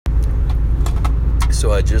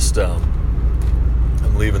So I just,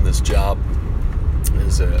 I'm leaving this job.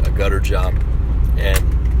 It's a gutter job. And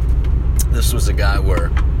this was a guy where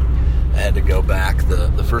I had to go back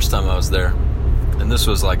the first time I was there. And this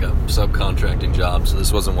was like a subcontracting job, so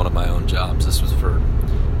this wasn't one of my own jobs. This was for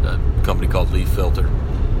a company called Leaf Filter.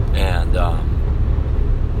 And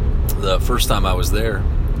the first time I was there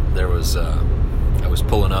was, I was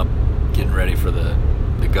pulling up, getting ready for the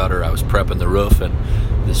gutter. I was prepping the roof, and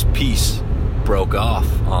this piece broke off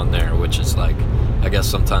on there, which is like, I guess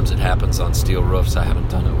sometimes it happens on steel roofs. I haven't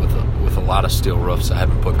done it with a lot of steel roofs. I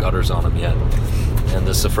haven't put gutters on them yet. And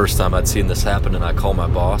this is the first time I'd seen this happen, and I called my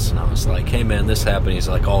boss, and I was like, hey man, this happened. He's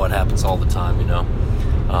like, oh, it happens all the time, you know.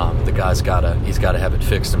 The guy's he's got to have it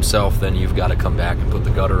fixed himself, then you've got to come back and put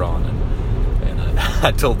the gutter on. And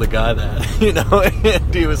I told the guy that, you know,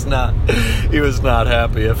 and he was not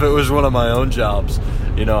happy. If it was one of my own jobs,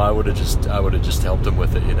 you know, I would have just helped him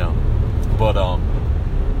with it, you know. But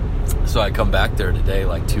so I come back there today,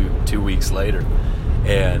 like two weeks later,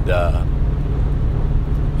 and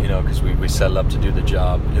you know, because we set it up to do the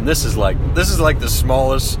job, and this is like the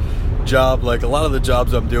smallest job. Like a lot of the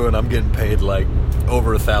jobs I'm doing, I'm getting paid like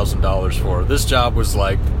over $1,000 for. This job was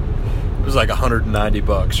like, it was like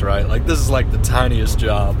 $190, right? Like this is like the tiniest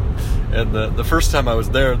job. And the first time I was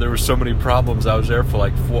there were so many problems. I was there for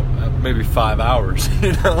like maybe 5 hours,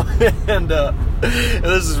 you know. And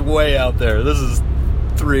this is way out there. This is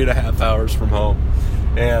 3.5 hours from home.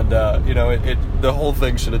 And you know, the whole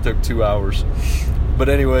thing should have took 2 hours. But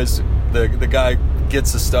anyways, the guy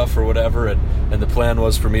gets the stuff or whatever, and the plan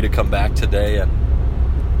was for me to come back today,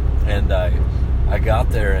 and I got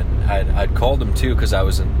there, and I'd called him too, because I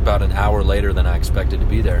was about an hour later than I expected to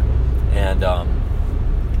be there. And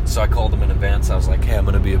so I called him in advance. I was like, hey, I'm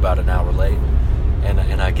going to be about an hour late. And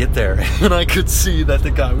I get there, and I could see that the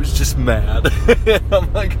guy was just mad. And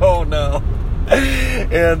I'm like, oh no.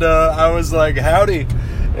 And I was like, howdy.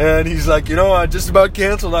 And he's like, you know, I just about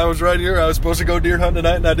canceled. I was right here. I was supposed to go deer hunt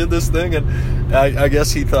tonight, and I did this thing. And I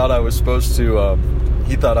guess he thought I was supposed to,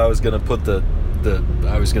 he thought I was going to put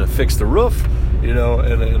I was going to fix the roof, you know.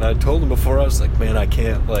 And I told him before, I was like, man, I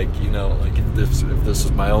can't, like, you know, like if this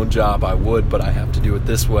was my own job, I would, but I have to do it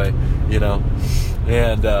this way, you know.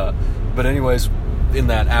 And, but anyways, in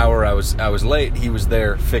that hour I was late, he was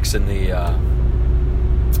there fixing the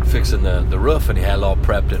roof, and he had it all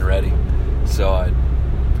prepped and ready. So I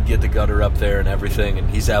get the gutter up there and everything, and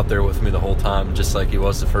he's out there with me the whole time, just like he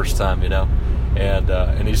was the first time, you know.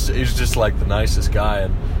 And he's just like the nicest guy,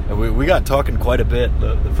 and we got talking quite a bit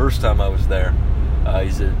the first time I was there.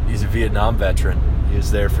 He's a Vietnam veteran. He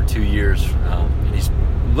was there for 2 years, and he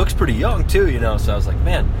looks pretty young too, you know. So I was like,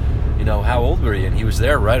 man, you know, how old were you? And he was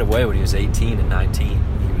there right away when he was 18 and 19.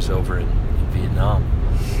 He was over in Vietnam,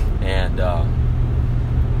 and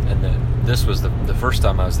this was the first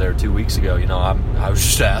time I was there 2 weeks ago, you know. I was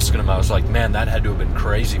just asking him, I was like, man, that had to have been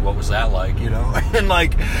crazy. What was that like, you know? And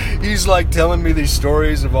like, he's like telling me these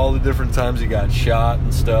stories of all the different times he got shot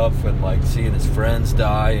and stuff, and like seeing his friends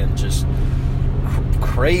die, and just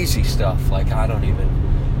crazy stuff. Like, I don't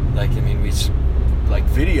even, like, I mean, like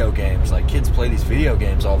video games, like kids play these video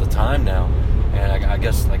games all the time now, and I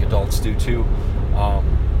guess like adults do too.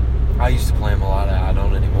 I used to play them a lot. I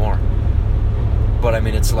don't anymore. But I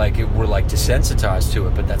mean, it's like we're like desensitized to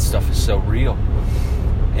it, but that stuff is so real.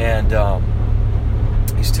 And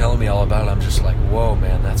he's telling me all about it. I'm just like, whoa,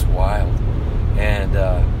 man, that's wild. And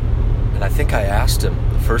I think I asked him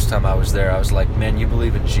the first time I was there, I was like, man, you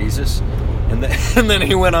believe in Jesus? And then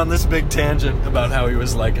he went on this big tangent about how he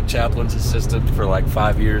was like a chaplain's assistant for like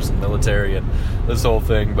 5 years in the military and this whole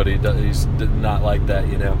thing, but he's not like that,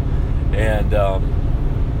 you know. And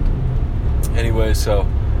anyway, so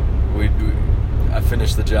I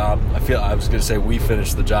finished the job. I was going to say we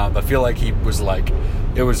finished the job. I feel like he was like,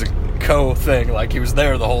 it was a co-thing. Like he was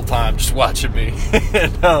there the whole time just watching me.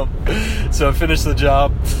 And so I finished the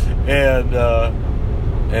job, and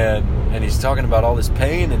he's talking about all this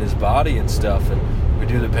pain in his body and stuff. And we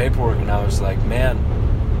do the paperwork, and I was like, man,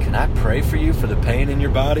 can I pray for you for the pain in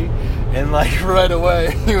your body? And like right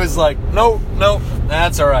away, he was like, nope,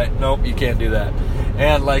 that's all right. Nope, you can't do that.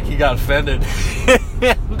 And like he got offended.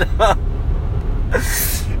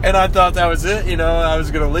 And I thought that was it, you know, I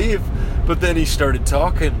was going to leave. But then he started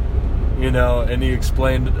talking, you know, and he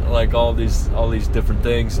explained like all these different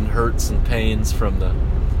things and hurts and pains from the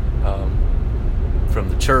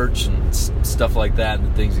church and stuff like that, and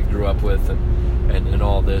the things he grew up with, and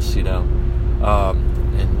all this, you know.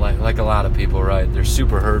 And like a lot of people, right, they're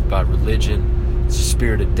super hurt by religion. It's a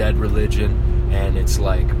spirit of dead religion, and it's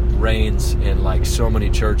like reigns in like so many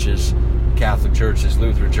churches, Catholic churches,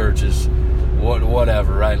 Lutheran churches,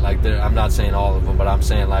 whatever, right? Like, I'm not saying all of them, but I'm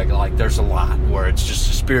saying like there's a lot where it's just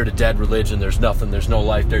a spirit of dead religion. There's nothing, there's no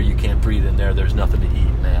life there. You can't breathe in there. There's nothing to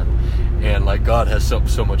eat, man. And like, God has so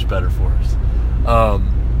much better for us.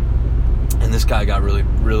 And this guy got really,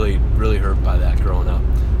 really, really hurt by that growing up.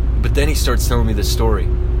 But then he starts telling me this story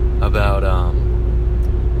about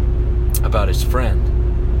his friend.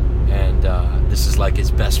 And this is like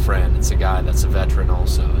his best friend. It's a guy that's a veteran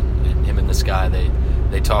also. And him and this guy,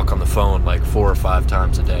 they talk on the phone like 4 or 5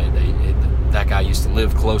 times a day. That guy used to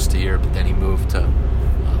live close to here, but then he moved to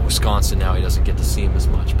Wisconsin. Now he doesn't get to see him as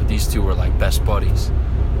much. But these two were like best buddies.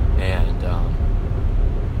 And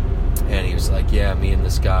he was like, yeah, me and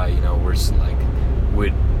this guy, you know,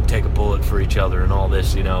 we'd take a bullet for each other and all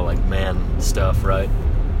this, you know, like man stuff, right?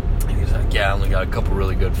 And he was like, yeah, I only got a couple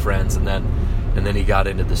really good friends. And then he got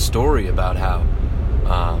into the story about how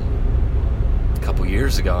a couple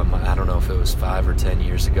years ago, I don't know if it was 5 or 10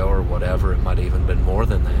 years ago or whatever, it might have even been more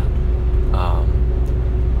than that.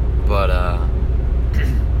 But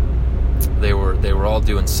they were all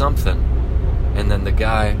doing something, and then the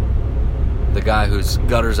guy whose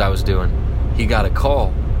gutters I was doing, he got a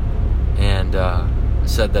call and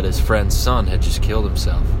said that his friend's son had just killed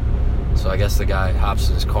himself. So I guess the guy hops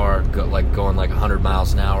in his car, going like 100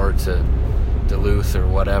 miles an hour to Duluth or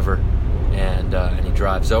whatever, and he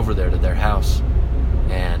drives over there to their house,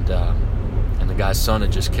 and the guy's son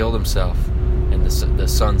had just killed himself, and the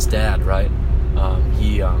son's dad, right?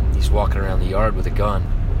 He's walking around the yard with a gun,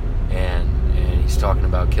 and he's talking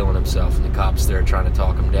about killing himself, and the cops there trying to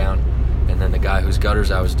talk him down. And then the guy whose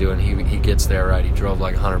gutters I was doing, he gets there, right? He drove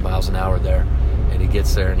like 100 miles an hour there, and he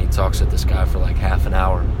gets there and he talks to this guy for like half an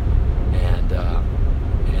hour, and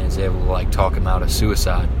is able to like talk him out of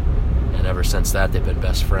suicide. And ever since that, they've been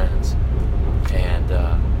best friends. And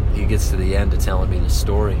he gets to the end of telling me the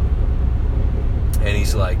story, and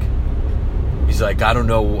he's like, I don't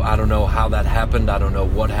know how that happened. I don't know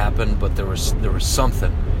what happened, but there was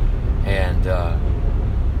something, and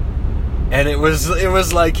it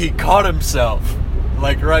was like he caught himself,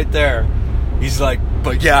 like right there. He's like,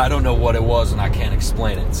 but yeah, I don't know what it was, and I can't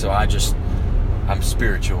explain it. So I'm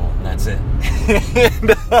spiritual, and that's it.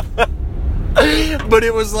 But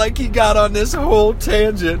it was like he got on this whole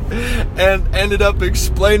tangent and ended up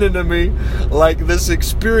explaining to me like this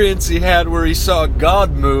experience he had where he saw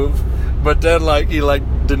God move, but then like he like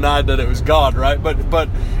denied that it was God, right? But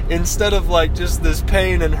instead of like just this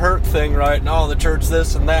pain and hurt thing, right, and all the church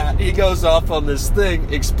this and that, he goes off on this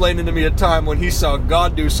thing explaining to me a time when he saw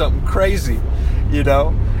God do something crazy, you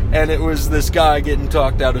know? And it was this guy getting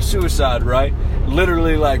talked out of suicide, right?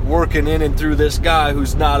 Literally like working in and through this guy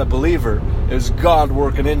who's not a believer. It was God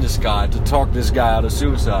working in this guy to talk this guy out of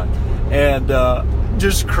suicide. And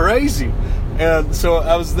just crazy. And so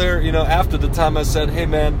I was there, you know, after the time I said, hey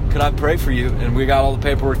man, could I pray for you? And we got all the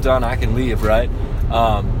paperwork done, I can leave, right?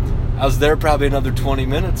 I was there probably another 20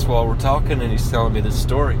 minutes while we're talking, and he's telling me this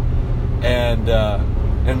story. And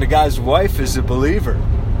the guy's wife is a believer.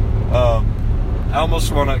 I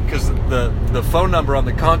almost want to, because the phone number on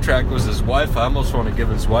the contract was his wife, I almost want to give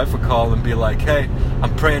his wife a call and be like, hey,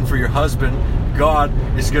 I'm praying for your husband. God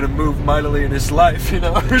is going to move mightily in his life, you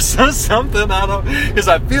know, or something. Because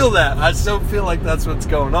I feel that. I so feel like that's what's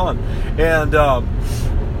going on. And,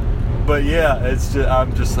 but yeah,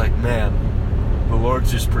 I'm just like, man, the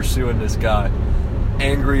Lord's just pursuing this guy.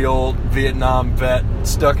 Angry old Vietnam vet,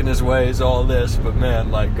 stuck in his ways, all this. But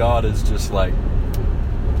man, like, God is just like,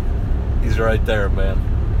 He's right there, man.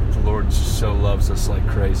 The Lord just so loves us like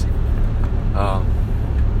crazy.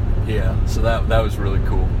 Yeah, so that was really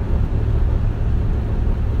cool.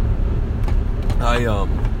 I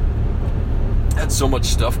had so much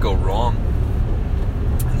stuff go wrong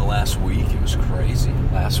in the last week. It was crazy.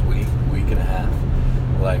 Last week and a half.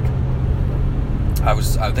 Like,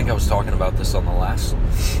 I think I was talking about this on the last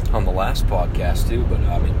podcast too. But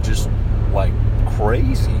I mean, just like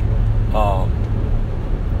crazy.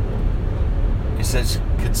 He says,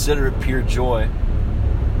 consider it pure joy.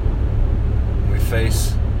 We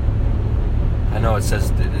face, I know it says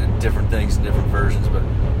different things in different versions, but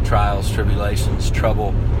trials, tribulations,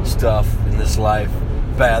 trouble, stuff in this life,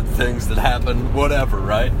 bad things that happen, whatever,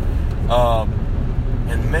 right?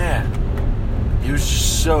 And man, he was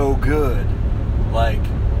just so good. Like,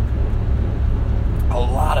 a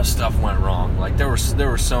lot of stuff went wrong. Like, there were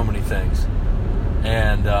so many things.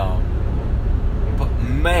 And, but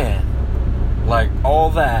man, like,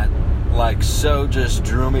 all that, like, so just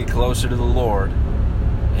drew me closer to the Lord.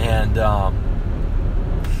 And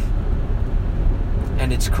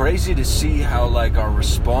it's crazy to see how, like, our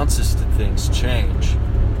responses to things change,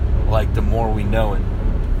 like, the more we know Him.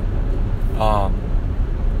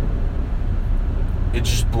 it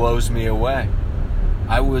just blows me away.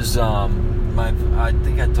 I was, I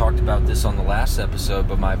think I talked about this on the last episode,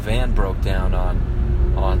 but my van broke down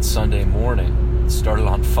on Sunday morning. It started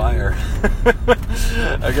on fire.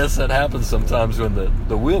 I guess that happens sometimes when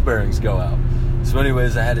the wheel bearings go out. So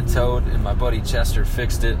anyways, I had it towed, and my buddy Chester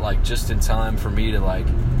fixed it, like, just in time for me to, like,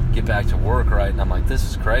 get back to work, right? And I'm like, this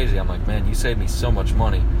is crazy. I'm like, man, you saved me so much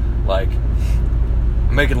money. Like,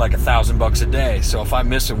 I'm making like $1,000 a day. So if I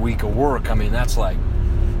miss a week of work, I mean, that's like,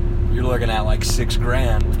 you're looking at like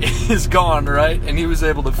 $6,000 is gone, right? And he was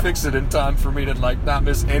able to fix it in time for me to like not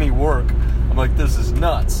miss any work. I'm like, this is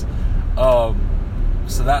nuts.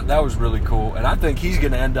 So that was really cool. And I think he's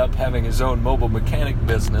going to end up having his own mobile mechanic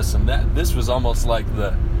business. And this was almost like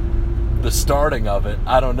the starting of it.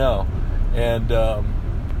 I don't know. And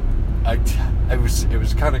it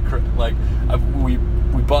was kind of like we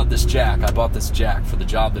bought this jack. I bought this jack for the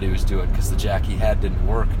job that he was doing because the jack he had didn't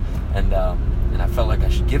work, and I felt like I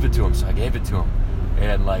should give it to him, so I gave it to him.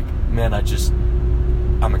 And like, man,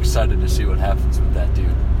 I'm excited to see what happens with that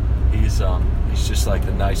dude. He's just like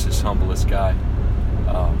the nicest, humblest guy.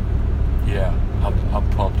 Yeah, I'm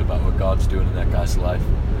pumped about what God's doing in that guy's life.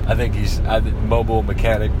 I think mobile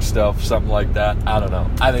mechanic stuff, something like that. I don't know.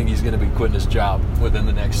 I think he's going to be quitting his job within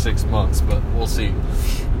the next 6 months, but we'll see.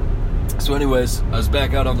 So anyways, I was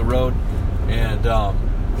back out on the road, and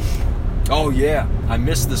oh yeah, I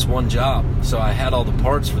missed this one job. So I had all the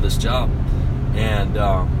parts for this job, and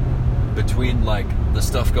between like the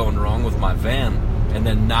stuff going wrong with my van and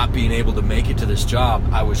then not being able to make it to this job,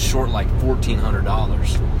 I was short like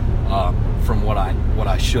 $1,400 from what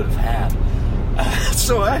I should have had.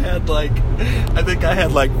 So I think I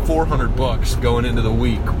had like $400 going into the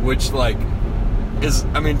week, which like is,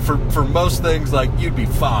 I mean, for most things, like, you'd be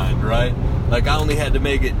fine, right? Like, I only had to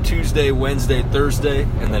make it Tuesday, Wednesday, Thursday,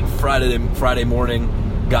 and then Friday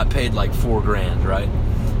morning got paid like $4,000, right?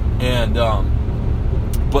 And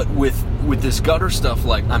but with this gutter stuff,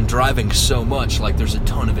 like, I'm driving so much, like, there's a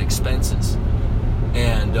ton of expenses.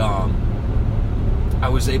 And I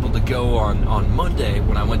was able to go on Monday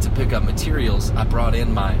when I went to pick up materials. I brought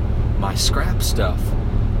in my scrap stuff,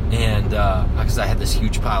 and because I had this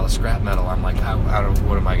huge pile of scrap metal, I'm like,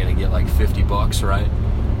 what am I going to get, like $50, right?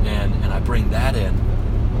 And I bring that in,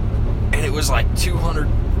 and it was like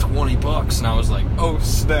 $220, and I was like, oh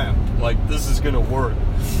snap, like, this is going to work.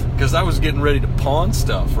 Because I was getting ready to pawn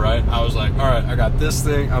stuff, right? I was like, all right, I got this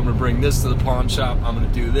thing, I'm going to bring this to the pawn shop, I'm going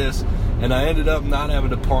to do this. And I ended up not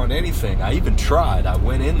having to pawn anything. I even tried. I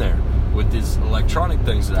went in there with these electronic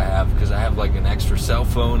things that I have, because I have like an extra cell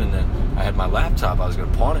phone, and then I had my laptop. I was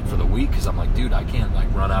going to pawn it for the week because I'm like, dude, I can't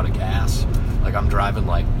like run out of gas. Like, I'm driving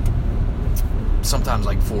like sometimes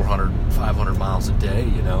like 400, 500 miles a day,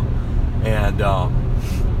 you know? And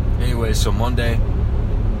anyway, so Monday,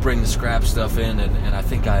 bring the scrap stuff in, and I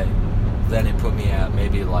think then it put me at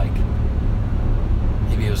maybe it was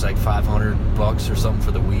like $500 or something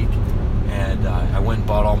for the week. And I went and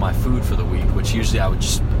bought all my food for the week, which usually I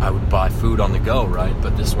would buy food on the go, right?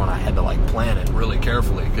 But this one I had to like plan it really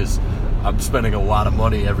carefully, because I'm spending a lot of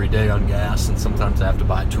money every day on gas, and sometimes I have to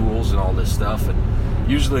buy tools and all this stuff. And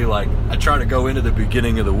usually, like, I try to go into the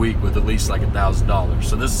beginning of the week with at least like $1,000.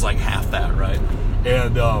 So this is like half that, right?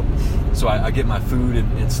 And so I get my food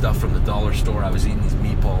and stuff from the dollar store. I was eating these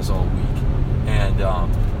meatballs all week, and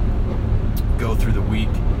go through the week,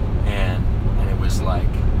 and it was like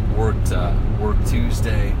worked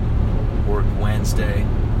Tuesday, worked Wednesday.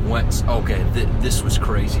 This was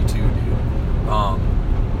crazy too, dude.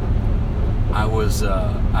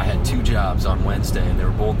 I had 2 jobs on Wednesday, and they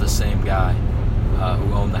were both the same guy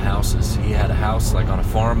who owned the houses. He had a house like on a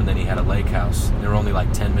farm, and then he had a lake house. They were only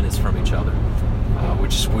like 10 minutes from each other,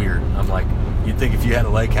 which is weird. I'm like, you'd think if you had a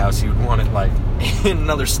lake house, you'd want it like in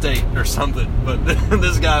another state or something. But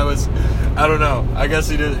this guy was, I don't know. I guess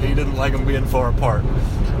he didn't like them being far apart.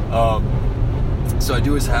 So I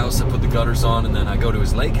do his house, I put the gutters on, and then I go to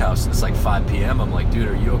his lake house, and it's like 5 p.m. I'm like, dude,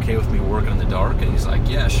 are you okay with me working in the dark? And he's like,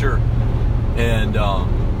 yeah, sure. And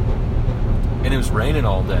it was raining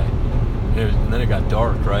all day. And then it got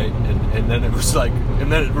dark, right? And then it was like,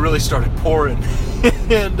 and then it really started pouring.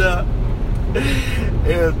 And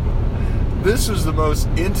this was the most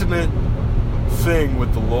intimate thing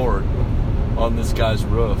with the Lord on this guy's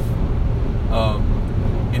roof.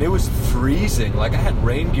 And it was freezing. Like, I had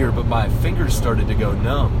rain gear, but my fingers started to go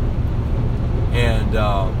numb. And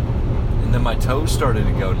then my toes started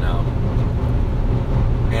to go numb.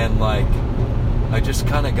 And, like, I just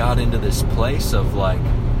kind of got into this place of, like,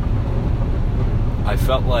 I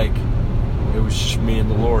felt like it was just me and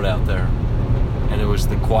the Lord out there. And it was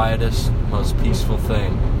the quietest, most peaceful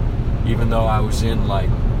thing. Even though I was in, like,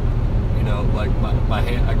 You know, like my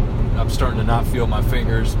hand, I'm starting to not feel my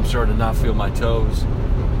fingers. I'm starting to not feel my toes.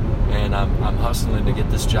 And I'm hustling to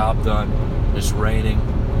get this job done. It's raining.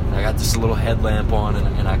 I got this little headlamp on,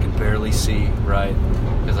 and I can barely see, right?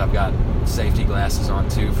 Because I've got safety glasses on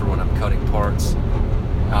too for when I'm cutting parts.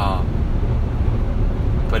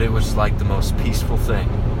 But it was like the most peaceful thing.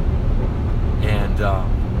 And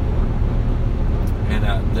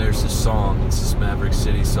there's this song. It's this Maverick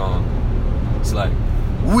City song. It's like,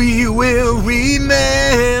 we will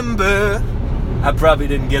remember. I probably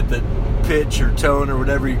didn't get the pitch or tone or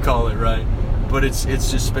whatever you call it right, but it's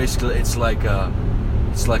just basically it's like a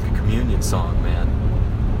communion song, man.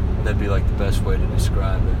 That'd be like the best way to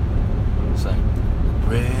describe it. It's like, the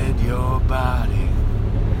bread your body,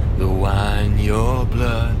 the wine your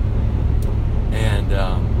blood, and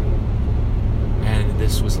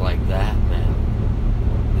this was like that, man.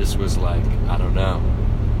 This was like, I don't know.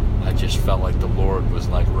 I just felt like the Lord was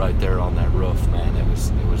like right there on that roof, man. It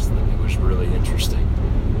was really interesting.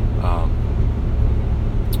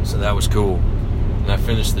 So that was cool. And I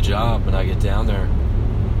finished the job, and I get down there,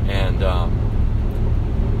 and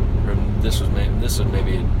this was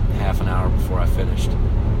maybe half an hour before I finished.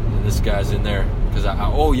 And this guy's in there because I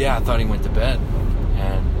thought he went to bed,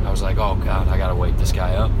 and I was like, oh God, I gotta wake this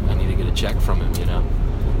guy up. I need to get a check from him, you know.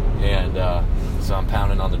 And so I'm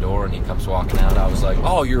pounding on the door, and he comes walking out. I was like,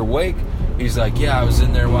 oh, you're awake? He's like, yeah, I was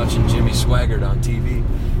in there watching Jimmy Swaggart on TV.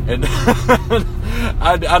 And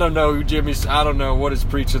I don't know who I don't know what his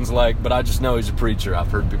preaching's like, but I just know he's a preacher.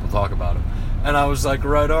 I've heard people talk about him. And I was like,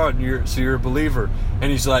 right on, you're a believer.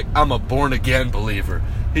 And he's like, I'm a born again believer.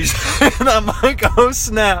 And I'm like, oh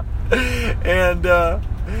snap. And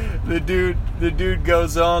the dude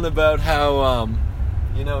goes on about how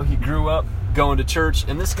he grew up going to church,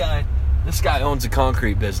 and this guy owns a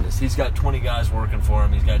concrete business. He's got 20 guys working for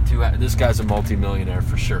him. This guy's a multi-millionaire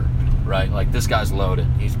for sure, right? Like, this guy's loaded.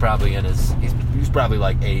 He's probably he's probably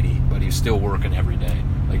like 80, but he's still working every day.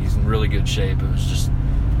 Like, he's in really good shape. It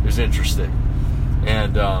was interesting.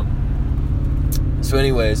 And so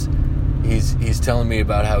anyways, he's telling me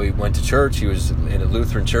about how he went to church. He was in a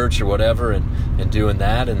Lutheran church or whatever, and doing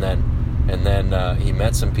that, and then he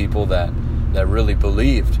met some people that really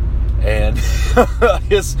believed. And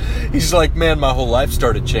he's like, man, my whole life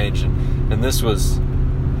started changing. And this was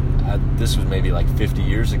maybe like 50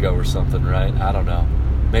 years ago or something, right? I don't know.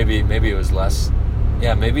 Maybe it was less.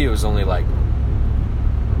 Yeah, maybe it was only like,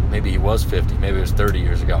 maybe he was 50. Maybe it was 30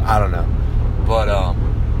 years ago. I don't know. But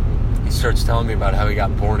he starts telling me about how he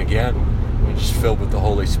got born again. He just filled with the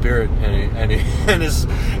Holy Spirit,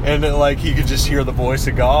 and like he could just hear the voice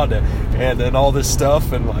of God and all this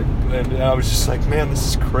stuff, and I was just like, man, this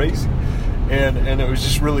is crazy, and it was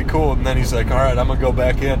just really cool. And then he's like, all right, I'm gonna go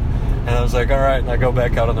back in, and I was like, all right, and I go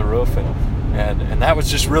back out on the roof, and that was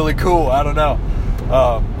just really cool. I don't know,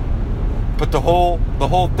 but the whole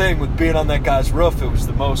thing with being on that guy's roof, it was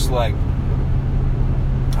the most like,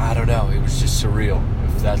 I don't know, it was just surreal,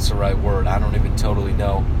 if that's the right word. I don't even totally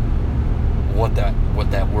know what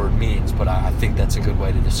that word means, but I think that's a good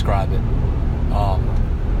way to describe it.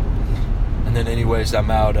 And then anyways,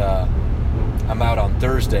 I'm out on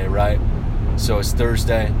Thursday, right? So it's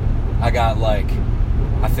Thursday. I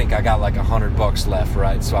think I got like $100 left,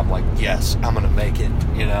 right? So I'm like, yes, I'm gonna make it,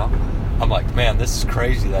 you know? I'm like, man, this is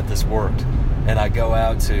crazy that this worked. And I go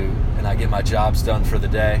out and I get my jobs done for the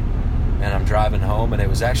day, and I'm driving home, and it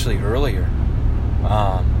was actually earlier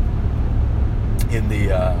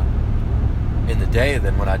in the day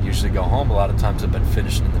than when I'd usually go home. A lot of times I've been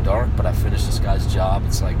finishing in the dark, but I finished this guy's job.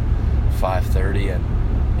 It's like 5:30,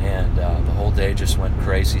 and the whole day just went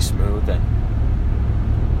crazy smooth. And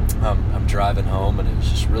I'm driving home, and it was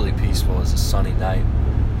just really peaceful. It was a sunny night.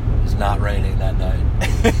 It was not raining that night,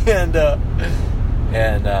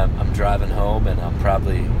 and I'm driving home, and I'm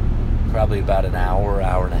probably about an hour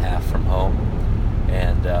and a half from home,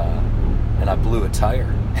 and I blew a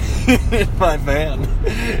tire in my van,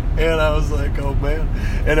 and I was like, oh man.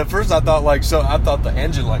 And at first I thought the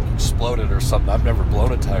engine like exploded or something. I've never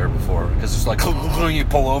blown a tire before, because it's like you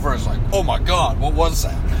pull over, it's like, oh my god, what was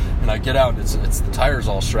that? And I get out, and it's the tires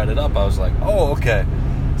all shredded up. I was like, oh, okay.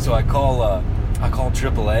 So I call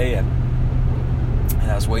AAA, and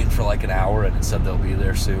I was waiting for like an hour, and it said they'll be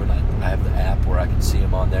there soon. I have the app where I can see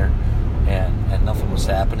them on there, and nothing was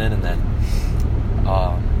happening. And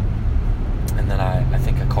then I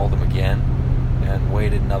think I called them again and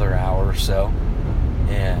waited another hour or so,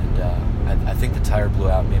 and I think the tire blew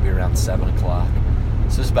out maybe around 7 o'clock.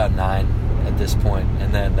 So it's about 9 at this point.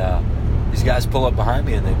 And then these guys pull up behind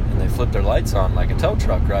me, and they flip their lights on like a tow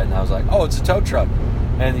truck, right? And I was like, oh, it's a tow truck.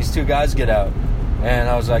 And these two guys get out, and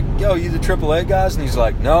I was like, yo, you the AAA guys? And he's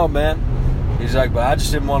like, no, man, He's like, but I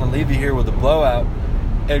just didn't want to leave you here with a blowout.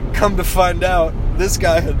 And come to find out, this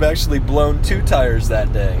guy had actually blown 2 tires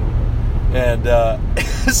that day. And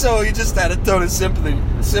so he just had a ton of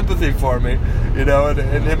sympathy for me, you know, and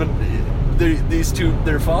him and these two,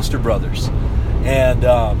 they're foster brothers. And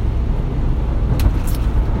I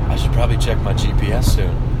should probably check my GPS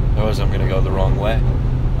soon, otherwise I'm going to go the wrong way.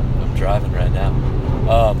 I'm driving right now.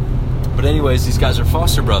 But anyways, these guys are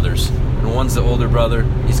foster brothers, and one's the older brother.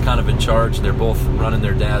 He's kind of in charge. They're both running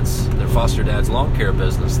their foster dad's lawn care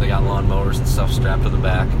business. They got lawnmowers and stuff strapped to the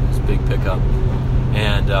back. It's a big pickup.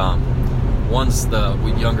 And one's the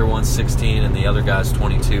younger one's 16, and the other guy's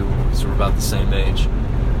 22. So we're about the same age.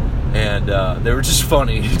 And they were just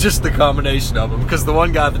funny, just the combination of them. Because the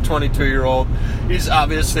one guy, the 22-year-old, he's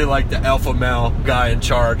obviously like the alpha male guy in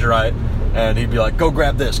charge, right? And he'd be like, go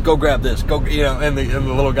grab this, go, you know, and the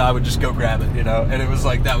little guy would just go grab it, you know, and it was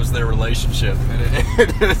like, that was their relationship, and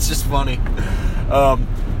it's just funny.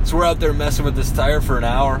 So we're out there messing with this tire for an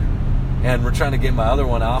hour, and we're trying to get my other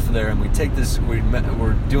one off of there, and we take this,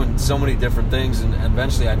 we're doing so many different things, and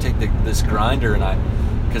eventually I take this grinder, and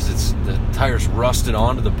because the tire's rusted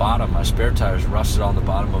onto the bottom, my spare tire's rusted on the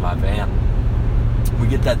bottom of my van. We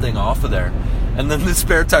get that thing off of there, and then the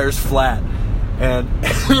spare tire's flat. And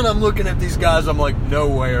when I'm looking at these guys, I'm like, no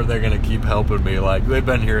way are they going to keep helping me. Like, they've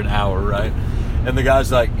been here an hour, right? And the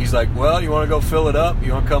guy's like, he's like, well, you want to go fill it up?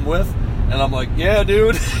 You want to come with? And I'm like, yeah,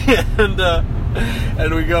 dude. and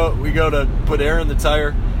we go to put air in the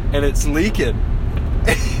tire, and it's leaking.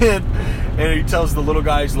 and he tells the little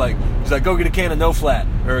guy, he's like, go get a can of No Flat,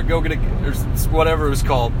 or go get or whatever it was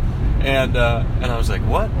called. And I was like,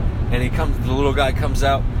 what? And the little guy comes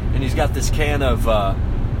out, and he's got this can of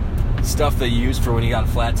stuff they use for when you got a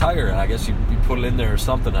flat tire, and I guess you put it in there or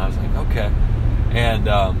something. I was like, okay. And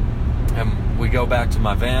we go back to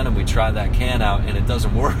my van, and we try that can out, and it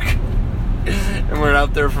doesn't work. And we're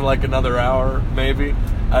out there for like another hour, maybe.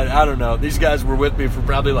 I don't know. These guys were with me for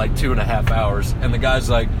probably like 2.5 hours, and the guy's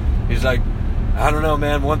like, he's like, I don't know,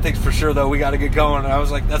 man. One thing's for sure, though, we got to get going. And I was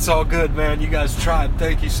like, that's all good, man. You guys tried.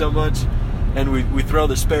 Thank you so much. And we throw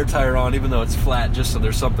the spare tire on, even though it's flat, just so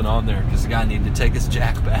there's something on there, because the guy needed to take his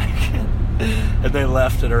jack back. And they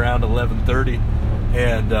left at around 11:30,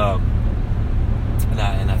 and I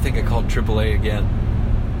think I called AAA again,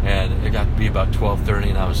 and it got to be about 12:30,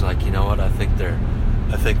 and I was like, you know what? I think they're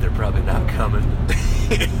probably not coming.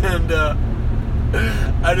 And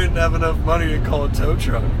I didn't have enough money to call a tow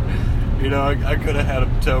truck. You know, I could have had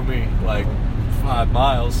them tow me like 5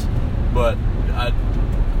 miles, but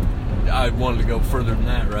I wanted to go further than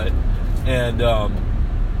that, right? And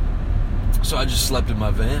so I just slept in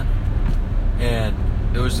my van, and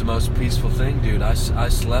it was the most peaceful thing, dude. I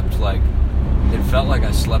slept like, it felt like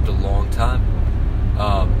I slept a long time,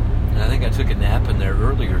 and I think I took a nap in there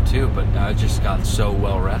earlier too, but I just got so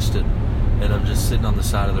well rested, and I'm just sitting on the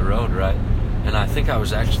side of the road, right? And I think I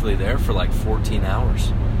was actually there for like 14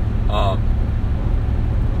 hours.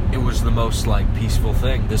 It was the most like peaceful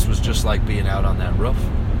thing. This was just like being out on that roof.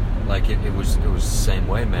 Like it was the same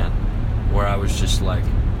way, man, where I was just like,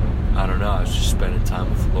 I don't know, I was just spending time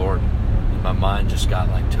with the Lord, and my mind just got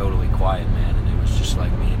like totally quiet, man, and it was just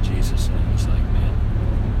like me and Jesus, and it was like, man,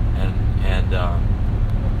 and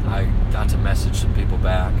I got to message some people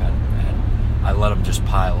back. I let them just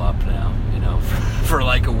pile up now, you know, for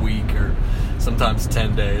like a week or sometimes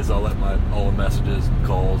 10 days. I'll let all the messages and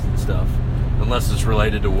calls and stuff, unless it's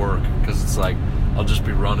related to work, because it's like, I'll just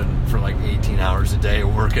be running for like 18 hours a day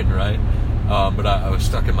working, right? But I was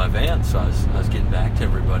stuck in my van, so I was getting back to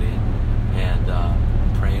everybody and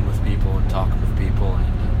praying with people and talking with people,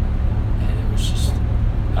 and it was just,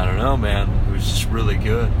 I don't know, man, it was just really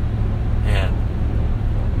good. And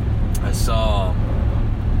I saw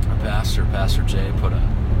Pastor Jay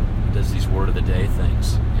does these Word of the Day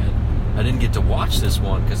things, and I didn't get to watch this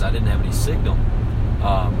one because I didn't have any signal.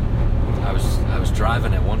 I was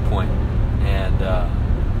driving at one point, and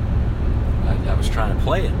I was trying to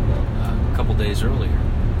play it a couple days earlier,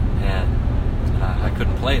 and I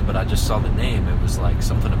couldn't play it, but I just saw the name. It was like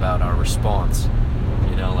something about our response,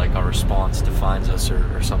 you know, like our response defines us,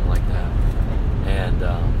 or something like that. And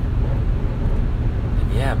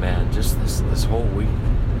yeah, man, just this whole week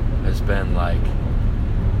has been like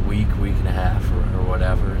week and a half or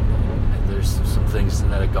whatever. And there's some things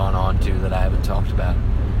that have gone on too that I haven't talked about,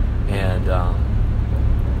 and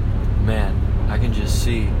man, I can just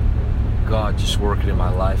see God just working in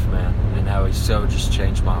my life, man, and how He's so just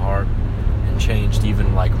changed my heart and changed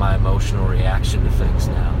even like my emotional reaction to things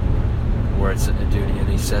now. Where it's a duty, and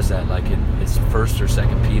He says that like it's 1st or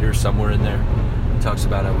 2nd Peter, somewhere in there. He talks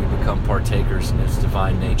about how we become partakers in His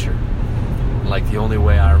divine nature. Like the only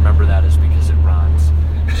way I remember that is because it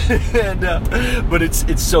and but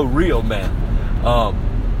it's so real, man.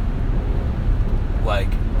 Like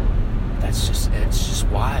it's just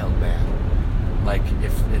wild, man. Like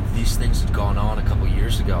if these things had gone on a couple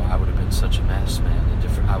years ago, I would have been such a mess, man.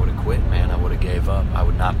 I would have quit, man. I would have gave up. I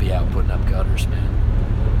would not be out putting up gutters, man.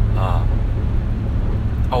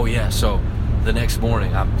 Oh yeah, so the next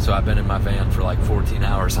morning, I've been in my van for like 14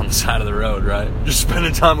 hours on the side of the road, right? Just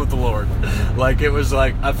spending time with the Lord. Like it was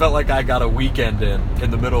like, I felt like I got a weekend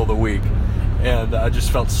in the middle of the week. And I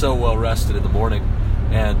just felt so well rested in the morning.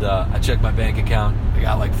 And I checked my bank account. I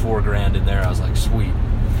got like $4,000 in there. I was like, sweet.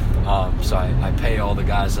 So I pay all the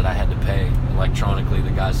guys that I had to pay electronically,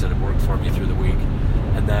 the guys that had worked for me through the week.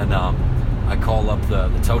 And then I call up the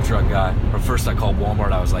tow truck guy. Or first I called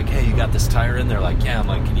Walmart. I was like, hey, you got this tire in? They're like, yeah. I'm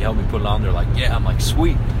like, can you help me put it on? They're like, yeah. I'm like,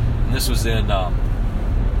 sweet. And this was in, it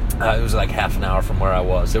was like half an hour from where I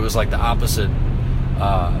was. It was like the opposite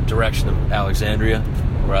direction of Alexandria,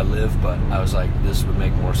 where I live. But I was like, this would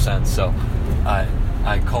make more sense. So I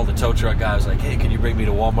called the tow truck guy. I was like, hey, can you bring me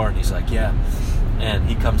to Walmart? And he's like, yeah. And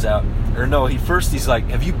he comes out. Or no, he's like,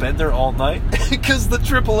 have you been there all night? Because the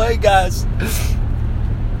AAA guys...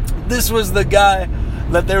 This was the guy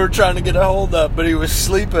that they were trying to get a hold of, but he was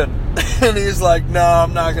sleeping. And he's like, no,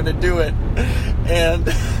 I'm not going to do it. And,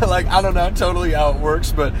 like, I don't know totally how it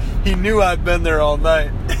works, but he knew I'd been there all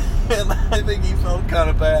night. And I think he felt kind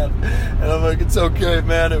of bad. And I'm like, it's okay,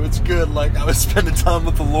 man. It was good. Like, I was spending time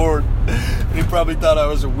with the Lord. And he probably thought I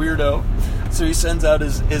was a weirdo. So he sends out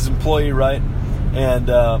his employee, right? And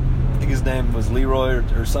I think his name was Leroy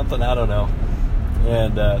or something. I don't know.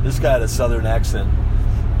 And this guy had a southern accent.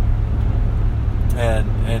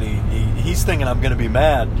 And he's thinking I'm going to be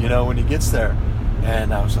mad, you know, when he gets there.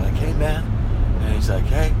 And I was like, hey, man. And he's like,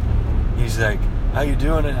 hey. He's like, how you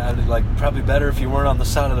doing? And I'd like, probably better if you weren't on the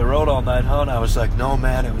side of the road all night, huh? And I was like, no,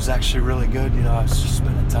 man, it was actually really good. You know, I was just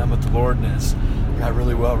spending time with the Lord, and I got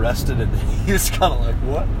really well rested. And he was kind of like,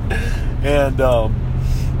 what?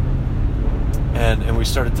 And we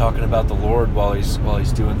started talking about the Lord while he's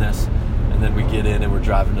doing this. And then we get in and we're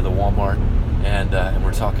driving to the Walmart, and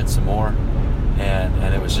we're talking some more.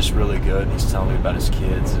 And it was just really good. He's telling me about his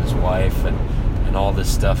kids and his wife and all this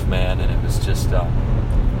stuff, man. And it was just,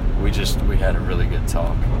 we had a really good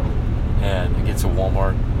talk. And I get to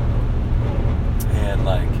Walmart, and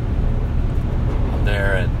like, I'm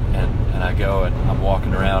there, and I go, and I'm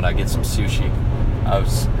walking around. I get some sushi.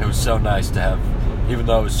 It was so nice to have, even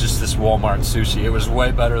though it was just this Walmart sushi, it was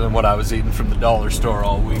way better than what I was eating from the dollar store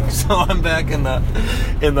all week. So I'm back in the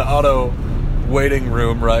auto waiting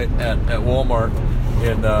room, right, at Walmart,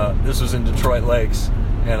 and this was in Detroit Lakes,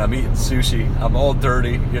 and I'm eating sushi. I'm all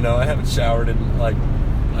dirty, you know, I haven't showered in like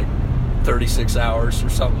 36 hours or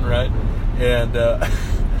something, right? And I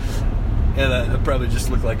probably just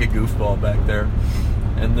look like a goofball back there.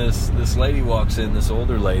 And this lady walks in, this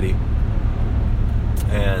older lady,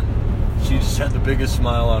 and she just had the biggest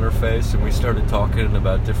smile on her face, and we started talking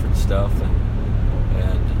about different stuff, and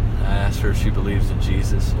I asked her if she believes in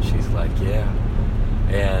Jesus, and she's like, yeah.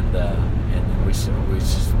 And we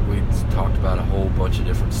talked about a whole bunch of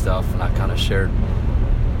different stuff, and I kind of shared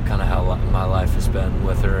kind of how my life has been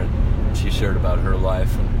with her, and she shared about her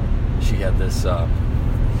life, and she had this,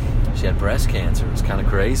 she had breast cancer. It was kind of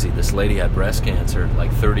crazy. This lady had breast cancer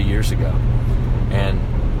like 30 years ago, and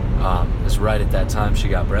it was right at that time she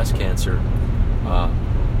got breast cancer.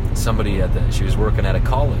 She was working at a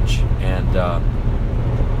college, and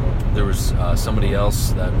there was somebody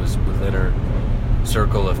else that was within her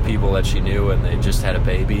circle of people that she knew, and they just had a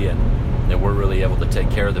baby, and they weren't really able to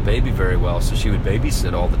take care of the baby very well, so she would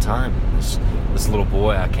babysit all the time. This little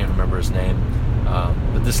boy, I can't remember his name,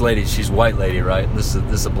 but this lady, she's a white lady, right? And this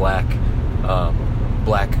is a black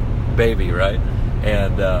baby, right?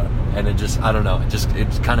 And it just, I don't know, it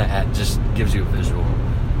kind of just gives you a visual.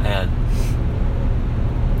 And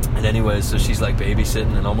anyways, so she's like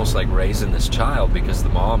babysitting and almost like raising this child, because the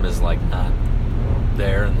mom is like not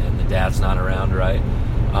there, and the dad's not around, right?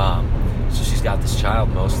 So she's got this child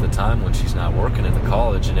most of the time when she's not working at the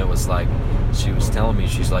college. And it was like, she was telling me,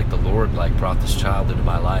 she's like, the Lord like brought this child into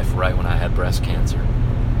my life right when I had breast cancer,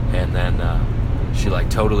 and then she like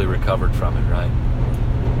totally recovered from it, right?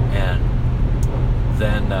 And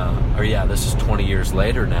then this is 20 years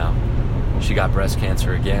later now, she got breast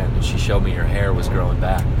cancer again, and she showed me her hair was growing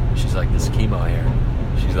back. She's like, this chemo hair.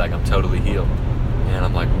 She's like, I'm totally healed. And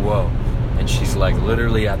I'm like, whoa. And she's like,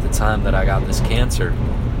 literally at the time that I got this cancer,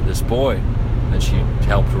 this boy that she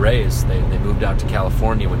helped raise, they moved out to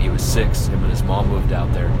California when he was 6. Him and his mom moved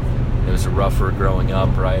out there. It was rougher growing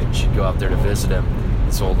up, right? She'd go out there to visit him,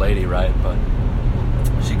 this old lady, right? But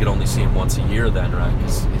she could only see him once a year then, right?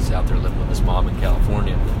 Because he's out there living with his mom in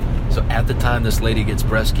California. at the time this lady gets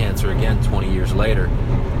breast cancer again 20 years later,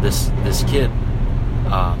 this kid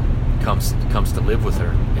comes to live with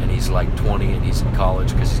her, and he's like 20 and he's in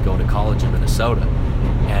college because he's going to college in Minnesota,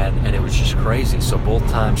 and it was just crazy. So both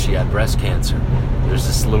times she had breast cancer, there's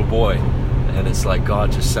this little boy, and it's like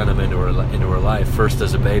God just sent him into her life, first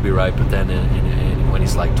as a baby, right, but then when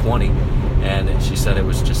he's like 20, and she said it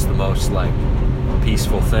was just the most like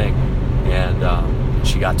peaceful thing, and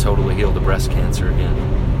she got totally healed of breast cancer again.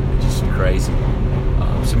 It's just crazy.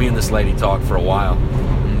 So me and this lady talked for a while.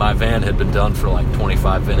 My van had been done for like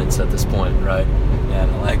 25 minutes at this point, right?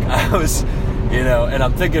 And like I was, and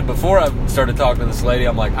I'm thinking before I started talking to this lady,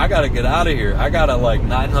 I'm like, I gotta get out of here. I got a like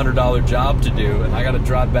 $900 job to do, and I gotta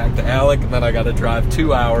drive back to Alec, and then I gotta drive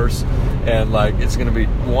 2 hours, and like it's gonna be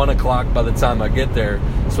 1 o'clock by the time I get there.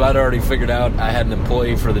 So I'd already figured out I had an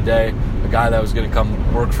employee for the day, a guy that was gonna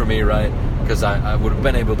come work for me, right? Because I would have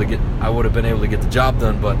been able to get the job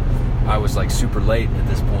done, but I was like super late at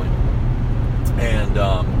this point. And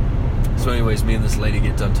so anyways, me and this lady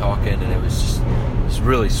get done talking, and it was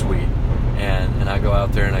really sweet. And I go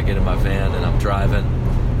out there and I get in my van and I'm driving,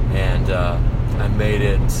 and I made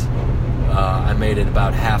it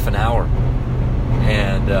about half an hour,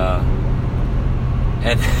 and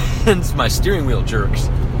my steering wheel jerks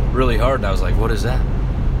really hard, and I was like, what is that?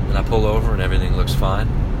 And I pull over and everything looks fine,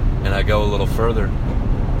 and I go a little further,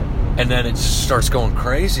 and then it starts going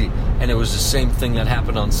crazy. And it was the same thing that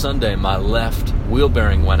happened on Sunday. My left wheel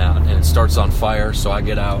bearing went out, and it starts on fire. So I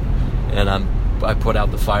get out, and I put out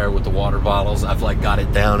the fire with the water bottles. I've like got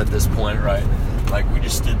it down at this point, right? Like we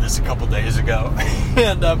just did this a couple days ago,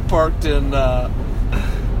 and I'm parked in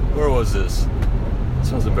where was this?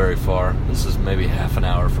 This wasn't very far. This is maybe half an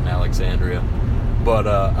hour from Alexandria. But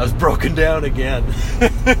I was broken down again,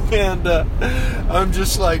 and I'm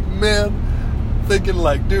just like, man. Thinking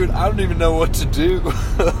like, dude, I don't even know what to do.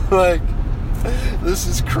 Like, this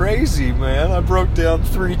is crazy, man. I broke down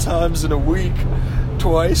 3 times in a week,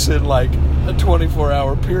 twice in like a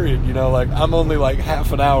 24-hour period. Like I'm only like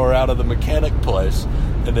half an hour out of the mechanic place,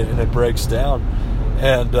 and it breaks down,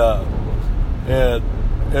 and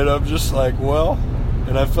I'm just like, well,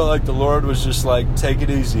 and I felt like the Lord was just like, take it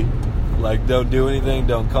easy, like don't do anything,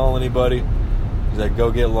 don't call anybody. He's like,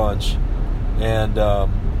 go get lunch, and so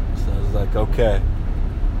I was like, okay.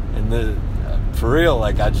 And for real,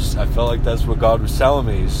 like I felt like that's what God was telling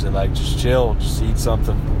me. He said, like, just chill, just eat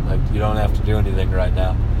something. Like you don't have to do anything right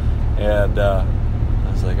now. And I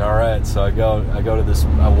was like, all right. So I go to this.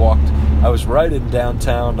 I was right in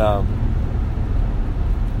downtown.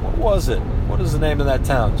 What was it? What is the name of that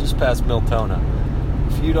town? Just past Miltona.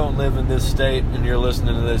 If you don't live in this state and you're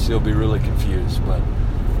listening to this, you'll be really confused. But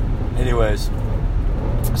anyways,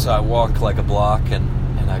 so I walk like a block, and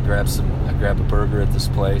I grab a burger at this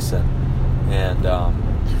place, and then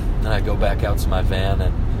I go back out to my van,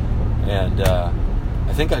 and I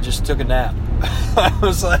think I just took a nap. I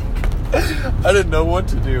was like, I didn't know what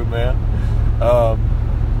to do, man.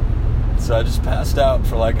 So I just passed out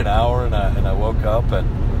for like an hour, and I woke up,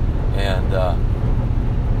 and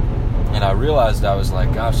I realized, I was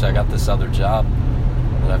like, gosh, I got this other job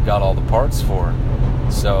that I've got all the parts for.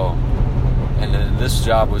 So, and then this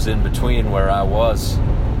job was in between where I was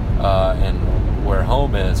and where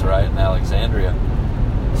home is, right, in Alexandria.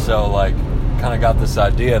 So, like, kind of got this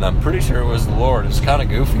idea, and I'm pretty sure it was the Lord. It's kind of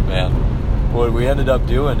goofy, man. What we ended up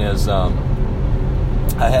doing is I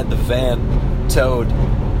had the van towed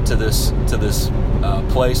to this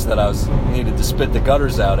place that I needed to spit the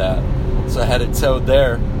gutters out at. So I had it towed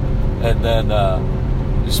there, and then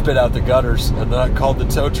you spit out the gutters, and then I called the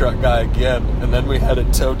tow truck guy again, and then we had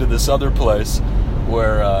it towed to this other place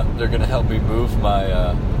where they're going to help me move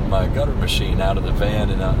my gutter machine out of the van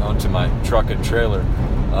and onto my truck and trailer,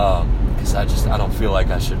 because I don't feel like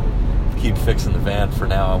I should keep fixing the van for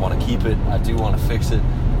now. I want to keep it. I do want to fix it,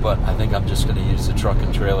 but I think I'm just going to use the truck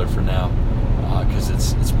and trailer for now, because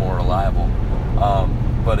it's more reliable.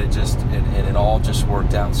 But it all just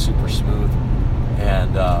worked out super smooth,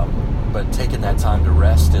 and but taking that time to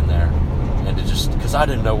rest in there, and to just, because I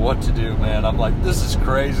didn't know what to do, man. I'm like, this is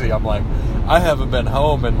crazy. I'm like, I haven't been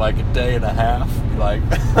home in like a day and a half. Like,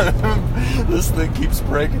 this thing keeps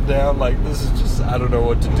breaking down. Like, this is just, I don't know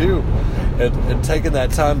what to do. And taking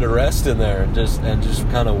that time to rest in there, and just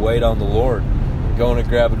kind of wait on the Lord, going and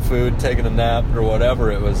grabbing food, taking a nap or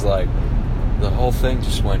whatever. It was like, the whole thing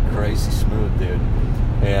just went crazy smooth, dude.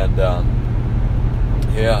 And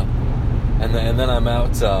yeah, and then I'm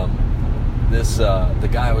out. The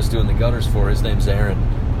guy I was doing the gutters for, his name's Aaron.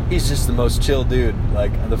 He's just the most chill dude.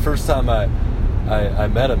 Like, the first time I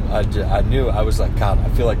met him, I knew, I was like, God, I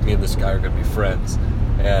feel like me and this guy are gonna be friends.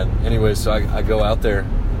 And anyway, so I go out there,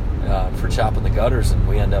 for chopping the gutters, and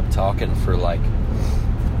we end up talking for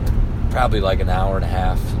probably an hour and a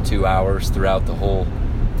half, 2 hours throughout the whole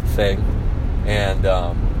thing. And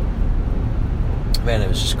man, it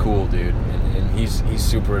was just cool, dude. And he's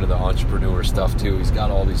super into the entrepreneur stuff too. He's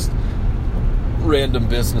got all these random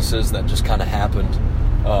businesses that just kind of happened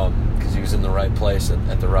because he was in the right place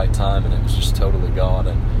at the right time, and it was just totally God,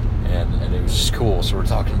 and it was just cool. So we're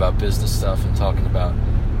talking about business stuff and talking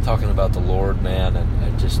about the Lord, man,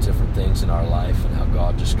 and just different things in our life, and how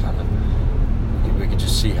God just kind of, we could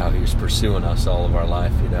just see how he was pursuing us all of our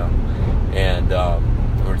life, and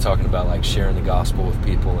we were talking about sharing the gospel with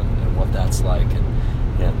people and what that's like, and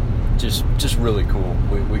just really cool.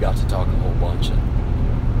 We got to talk a whole bunch, and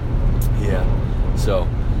yeah, so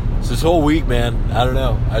this whole week, man, I don't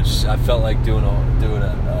know, I felt like doing a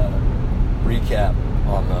recap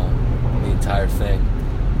on the entire thing.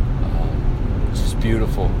 It's just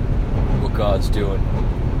beautiful what God's doing.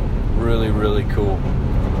 Really, really cool.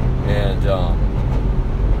 And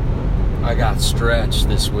I got stretched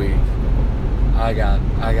this week. I got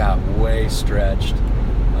way stretched.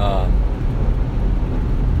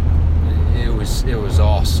 It was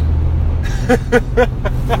awesome.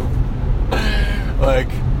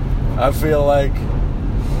 I feel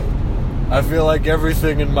like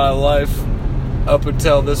everything in my life up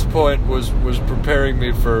until this point was preparing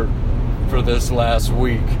me for this last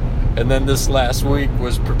week, and then this last week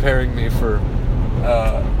was preparing me for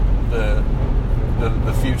the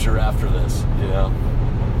future after this,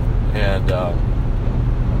 and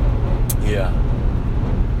yeah,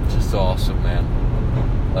 just awesome, man.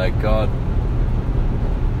 God,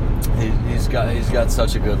 he's got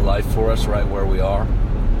such a good life for us right where we are,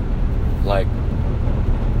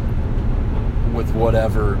 with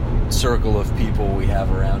whatever circle of people we have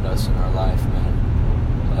around us in our life, man.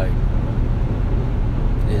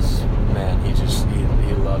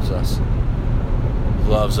 He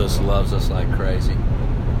loves us like crazy.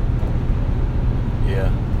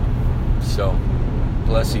 Yeah. So,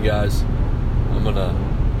 bless you guys. I'm gonna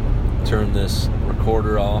turn this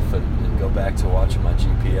recorder off and go back to watching my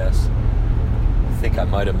GPS. I think I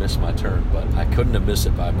might have missed my turn, but I couldn't have missed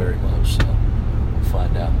it by very much, so we'll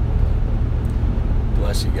find out.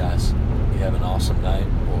 Bless you guys. You have an awesome night,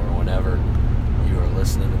 or whenever you are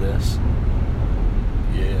listening to this.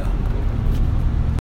 Yeah.